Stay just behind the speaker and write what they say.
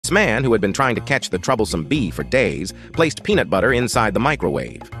This man, who had been trying to catch the troublesome bee for days, placed peanut butter inside the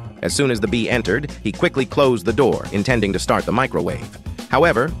microwave. As soon as the bee entered, he quickly closed the door, intending to start the microwave.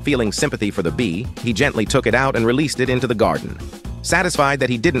 However, feeling sympathy for the bee, he gently took it out and released it into the garden. Satisfied that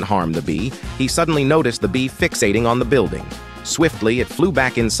he didn't harm the bee, he suddenly noticed the bee fixating on the building. Swiftly, it flew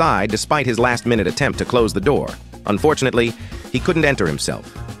back inside despite his last-minute attempt to close the door. Unfortunately, he couldn't enter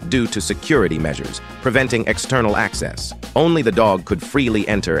himself, due to security measures, preventing external access. Only the dog could freely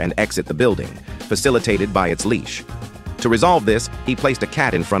enter and exit the building, facilitated by its leash. To resolve this, he placed a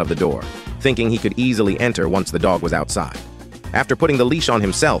cat in front of the door, thinking he could easily enter once the dog was outside. After putting the leash on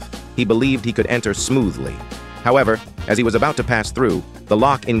himself, he believed he could enter smoothly. However, as he was about to pass through, the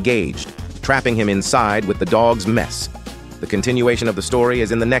lock engaged, trapping him inside with the dog's mess. The continuation of the story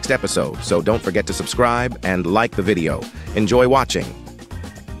is in the next episode, so don't forget to subscribe and like the video. Enjoy watching.